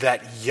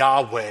that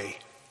Yahweh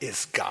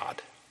is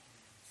God.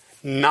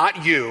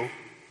 Not you,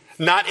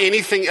 not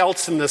anything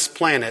else in this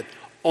planet,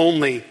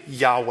 only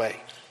Yahweh.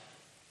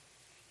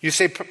 You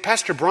say,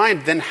 Pastor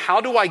Brian, then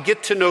how do I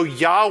get to know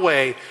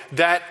Yahweh,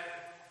 that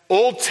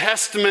Old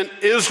Testament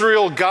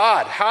Israel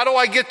God? How do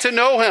I get to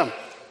know him?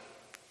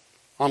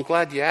 Well, I'm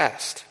glad you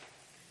asked.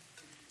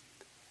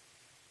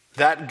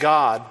 That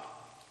God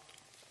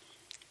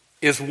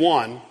is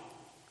one,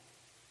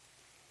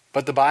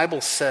 but the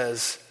Bible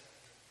says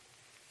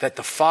that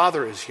the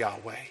Father is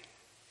Yahweh,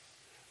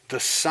 the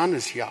Son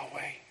is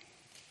Yahweh,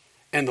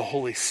 and the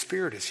Holy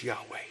Spirit is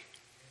Yahweh.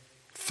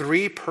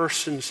 3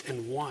 persons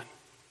in one.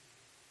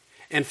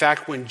 In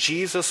fact, when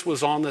Jesus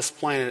was on this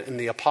planet and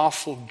the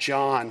Apostle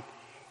John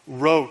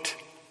wrote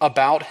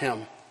about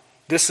him,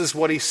 this is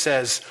what he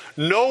says: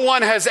 no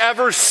one has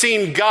ever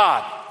seen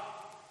God.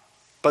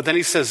 But then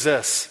he says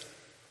this: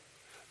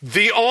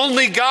 the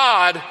only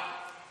God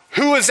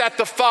who is at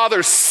the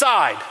Father's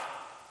side.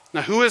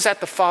 Now, who is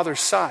at the Father's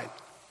side?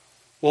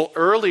 Well,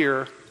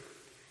 earlier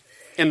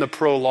in the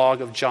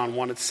prologue of John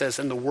 1, it says,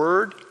 in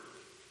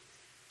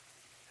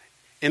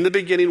the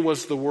beginning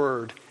was the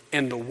Word,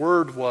 and the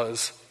Word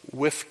was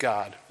with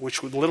God,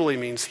 which literally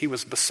means he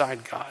was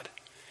beside God.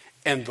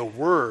 And the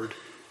Word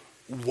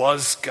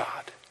was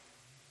God.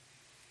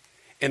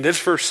 And this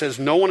verse says,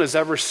 no one has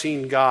ever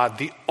seen God.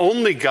 The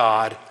only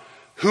God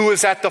who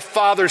is at the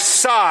Father's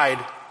side,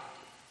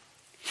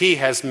 he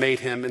has made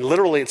him. And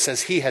literally it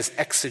says he has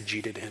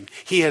exegeted him.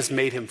 He has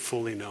made him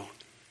fully known.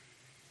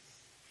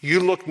 You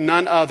look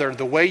none other.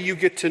 The way you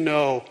get to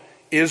know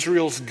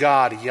Israel's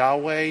God,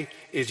 Yahweh,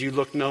 is you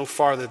look no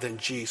farther than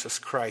Jesus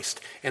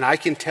Christ. And I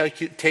can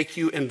take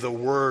you in the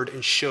Word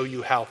and show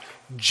you how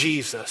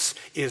Jesus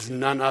is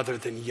none other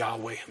than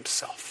Yahweh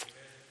himself.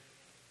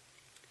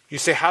 You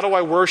say, how do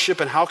I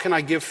worship and how can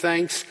I give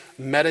thanks?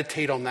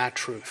 Meditate on that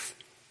truth.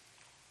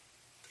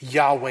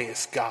 Yahweh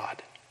is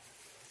God.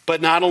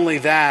 But not only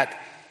that,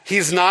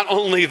 he's not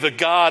only the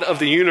God of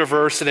the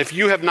universe, and if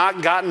you have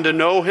not gotten to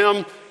know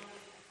him,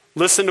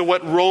 listen to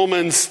what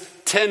Romans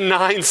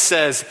 10:9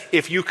 says: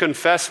 if you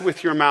confess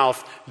with your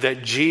mouth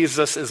that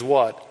Jesus is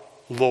what?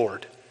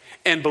 Lord.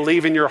 And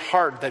believe in your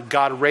heart that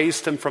God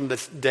raised him from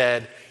the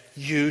dead,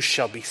 you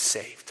shall be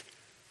saved.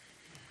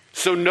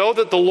 So know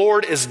that the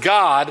Lord is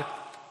God.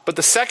 But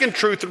the second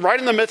truth right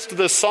in the midst of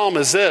this psalm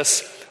is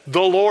this: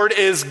 the Lord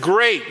is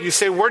great. You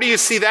say, where do you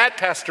see that,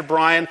 Pastor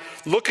Brian?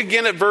 Look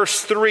again at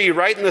verse 3,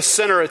 right in the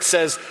center. It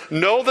says,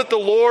 know that the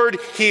Lord,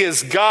 he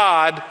is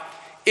God.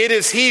 It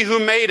is he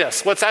who made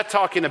us. What's that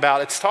talking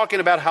about? It's talking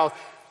about how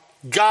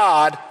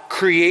God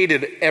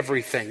created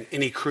everything,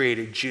 and he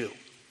created you.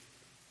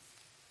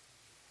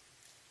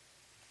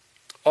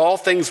 All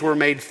things were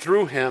made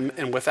through him,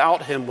 and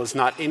without him was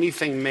not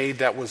anything made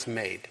that was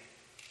made,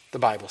 the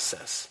Bible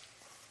says.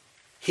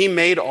 He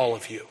made all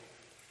of you.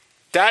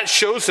 That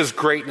shows his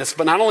greatness.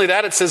 But not only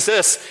that, it says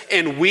this: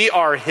 and we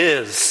are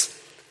his.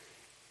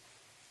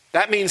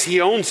 That means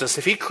he owns us.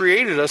 If he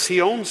created us, he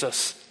owns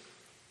us.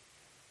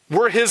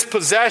 We're his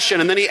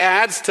possession. And then he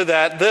adds to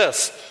that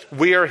this: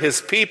 we are his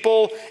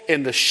people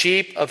and the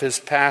sheep of his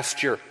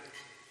pasture.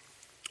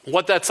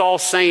 What that's all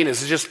saying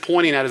is just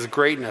pointing at his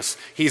greatness.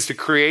 He's the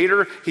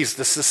creator. He's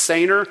the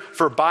sustainer.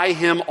 For by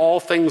him all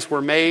things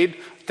were made,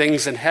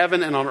 things in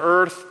heaven and on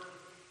earth.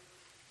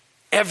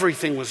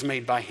 Everything was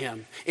made by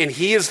him. And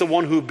he is the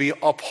one who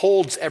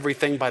upholds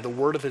everything by the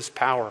word of his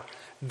power.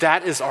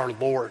 That is our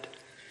Lord.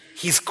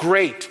 He's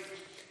great.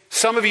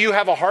 Some of you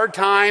have a hard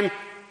time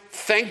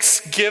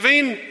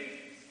thanksgiving.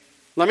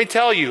 Let me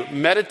tell you,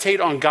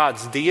 meditate on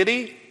God's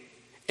deity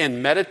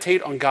and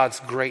meditate on God's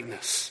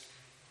greatness.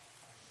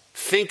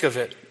 Think of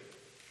it.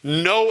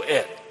 Know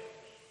it.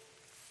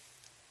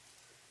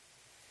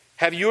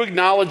 Have you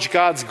acknowledged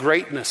God's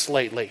greatness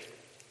lately?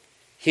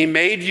 He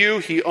made you.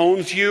 He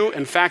owns you.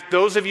 In fact,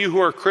 those of you who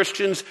are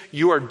Christians,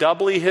 you are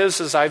doubly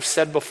his, as I've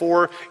said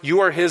before.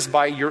 You are his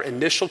by your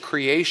initial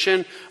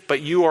creation,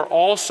 but you are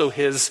also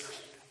his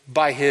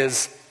by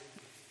his,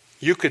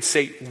 you could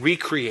say,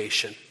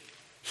 recreation.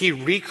 He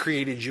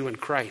recreated you in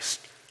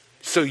Christ.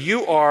 So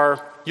you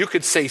are, you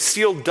could say,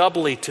 sealed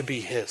doubly to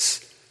be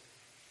his.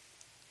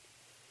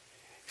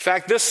 In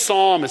fact, this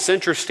psalm is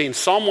interesting.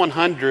 Psalm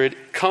 100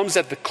 comes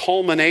at the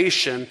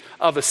culmination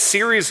of a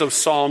series of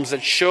psalms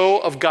that show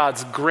of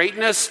God's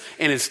greatness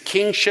and his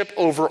kingship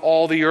over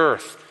all the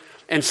earth.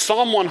 And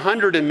Psalm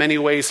 100 in many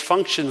ways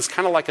functions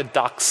kind of like a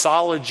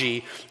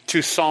doxology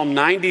to Psalm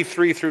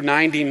 93 through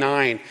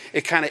 99.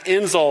 It kind of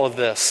ends all of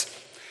this.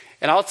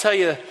 And I'll tell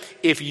you,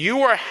 if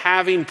you are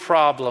having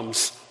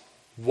problems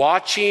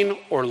watching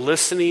or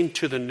listening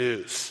to the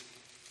news,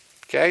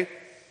 okay,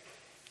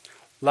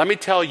 let me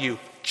tell you,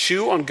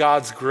 chew on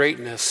God's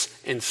greatness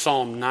in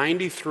Psalm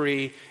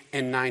 93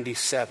 and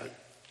 97.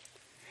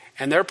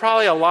 And there are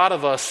probably a lot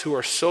of us who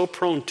are so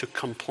prone to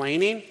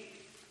complaining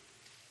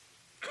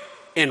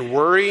and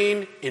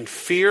worrying and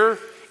fear.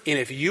 And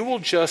if you will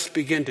just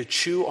begin to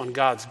chew on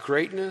God's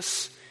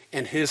greatness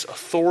and his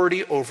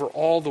authority over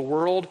all the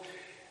world,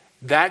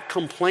 that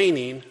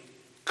complaining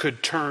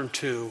could turn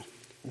to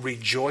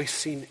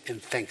rejoicing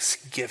and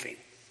thanksgiving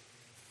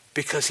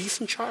because he's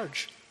in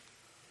charge.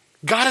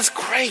 God is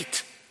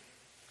great.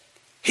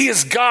 He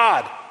is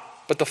God.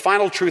 But the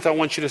final truth I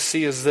want you to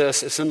see is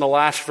this. It's in the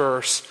last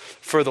verse.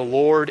 For the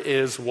Lord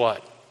is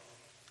what?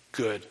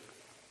 Good.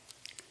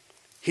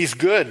 He's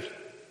good.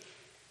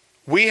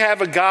 We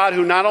have a God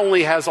who not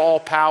only has all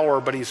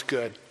power, but he's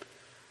good.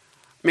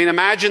 I mean,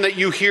 imagine that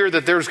you hear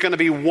that there's going to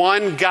be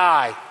one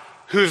guy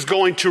who's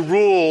going to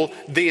rule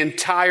the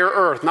entire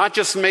earth. Not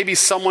just maybe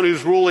someone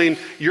who's ruling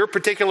your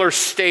particular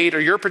state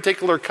or your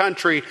particular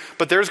country,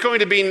 but there's going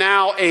to be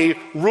now a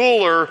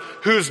ruler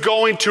who's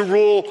going to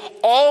rule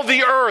all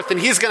the earth, and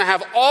he's going to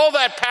have all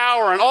that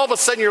power, and all of a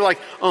sudden you're like,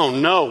 oh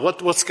no,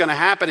 what's going to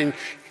happen? And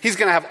he's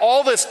going to have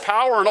all this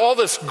power and all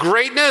this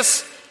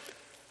greatness,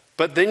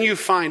 but then you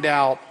find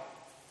out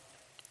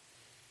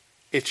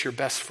it's your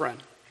best friend.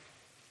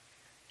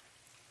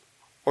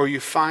 Or you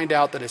find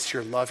out that it's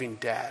your loving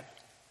dad.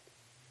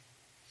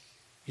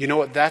 You know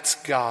what? That's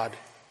God.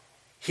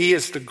 He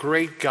is the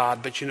great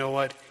God, but you know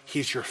what?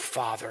 He's your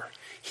Father.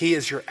 He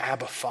is your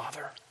Abba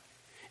Father.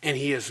 And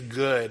he is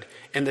good.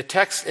 And the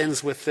text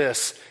ends with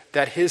this,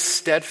 that his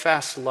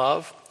steadfast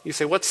love. You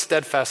say, what's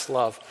steadfast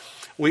love?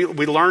 We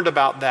learned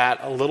about that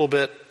a little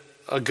bit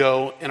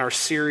ago in our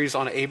series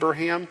on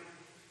Abraham.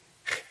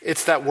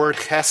 It's that word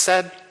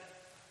chesed.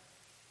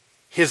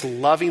 His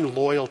loving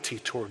loyalty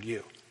toward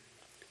you.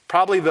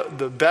 Probably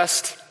the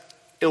best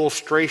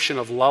illustration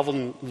of love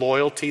and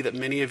loyalty that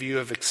many of you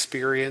have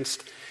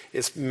experienced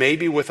is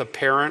maybe with a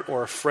parent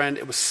or a friend.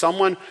 It was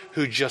someone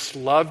who just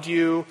loved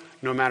you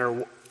no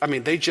matter,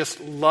 they just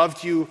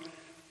loved you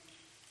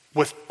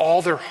with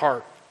all their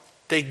heart.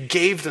 They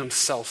gave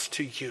themselves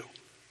to you.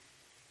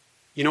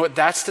 You know what?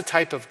 That's the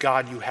type of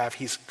God you have.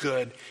 He's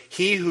good.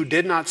 He who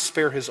did not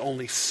spare his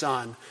only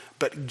son,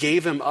 but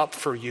gave him up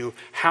for you,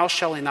 how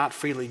shall he not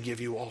freely give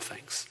you all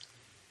things?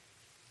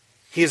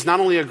 He is not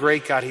only a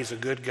great God, he's a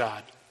good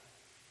God.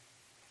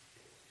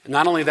 And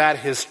not only that,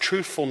 his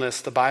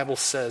truthfulness, the Bible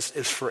says,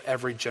 is for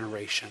every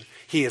generation.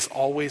 He is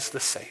always the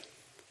same.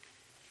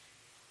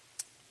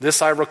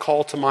 This I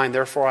recall to mind,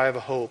 therefore I have a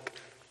hope.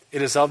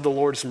 It is of the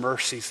Lord's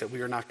mercies that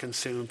we are not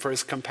consumed. For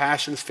his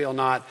compassions fail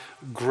not.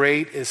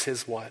 Great is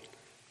his what?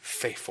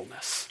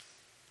 Faithfulness.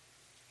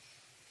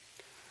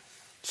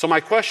 So my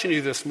question to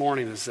you this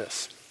morning is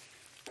this.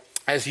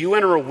 As you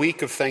enter a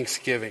week of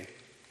Thanksgiving,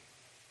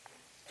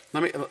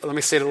 let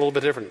me say it a little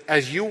bit different.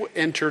 As you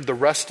enter the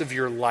rest of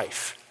your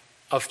life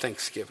of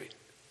Thanksgiving,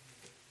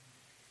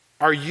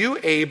 are you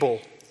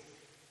able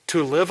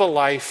to live a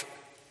life,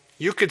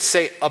 you could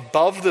say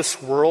above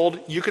this world,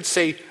 you could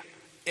say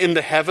in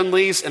the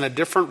heavenlies, in a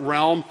different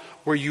realm,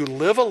 where you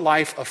live a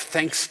life of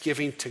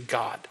thanksgiving to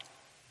God?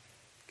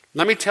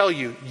 Let me tell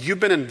you, you've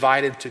been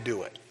invited to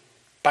do it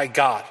by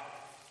God.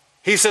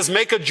 He says,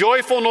 make a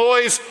joyful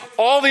noise,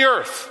 all the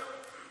earth.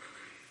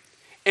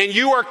 And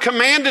you are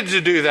commanded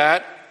to do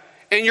that.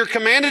 And you're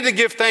commanded to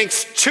give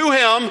thanks to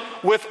him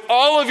with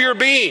all of your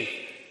being.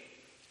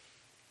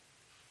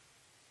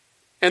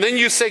 And then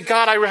you say,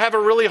 God, I have a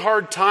really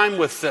hard time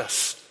with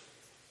this.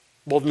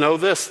 Well, know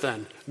this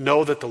then.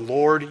 Know that the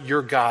Lord,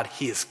 your God,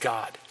 he is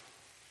God.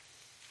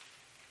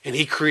 And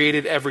he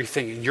created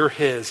everything. And you're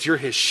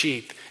his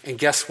sheep. And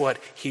guess what?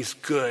 He's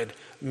good.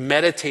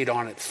 Meditate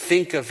on it.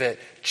 Think of it.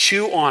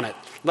 Chew on it.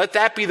 Let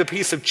that be the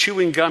piece of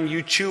chewing gum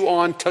you chew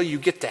on till you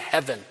get to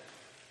heaven.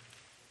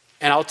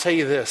 And I'll tell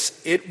you this,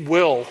 it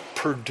will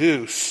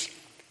produce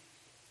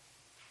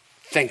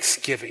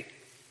thanksgiving.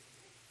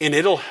 And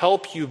it'll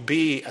help you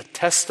be a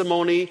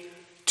testimony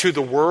to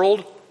the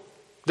world.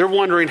 They're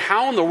wondering,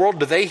 how in the world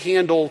do they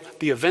handle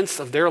the events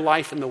of their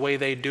life and the way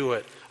they do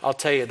it? I'll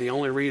tell you, the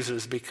only reason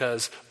is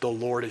because the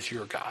Lord is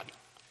your God.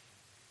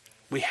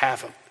 We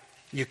have him.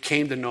 You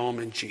came to know him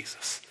in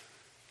Jesus.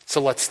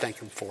 So let's thank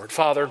him for it.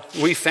 Father,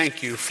 we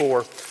thank you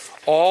for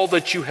all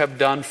that you have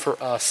done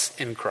for us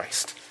in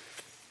Christ.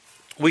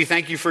 We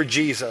thank you for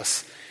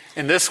Jesus.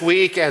 And this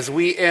week, as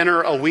we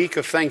enter a week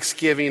of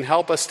Thanksgiving,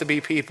 help us to be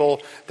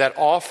people that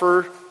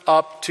offer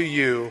up to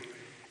you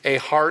a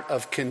heart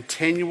of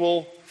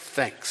continual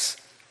thanks.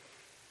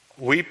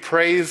 We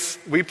pray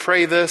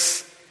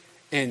this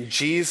in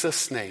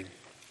Jesus' name.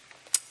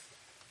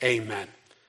 Amen.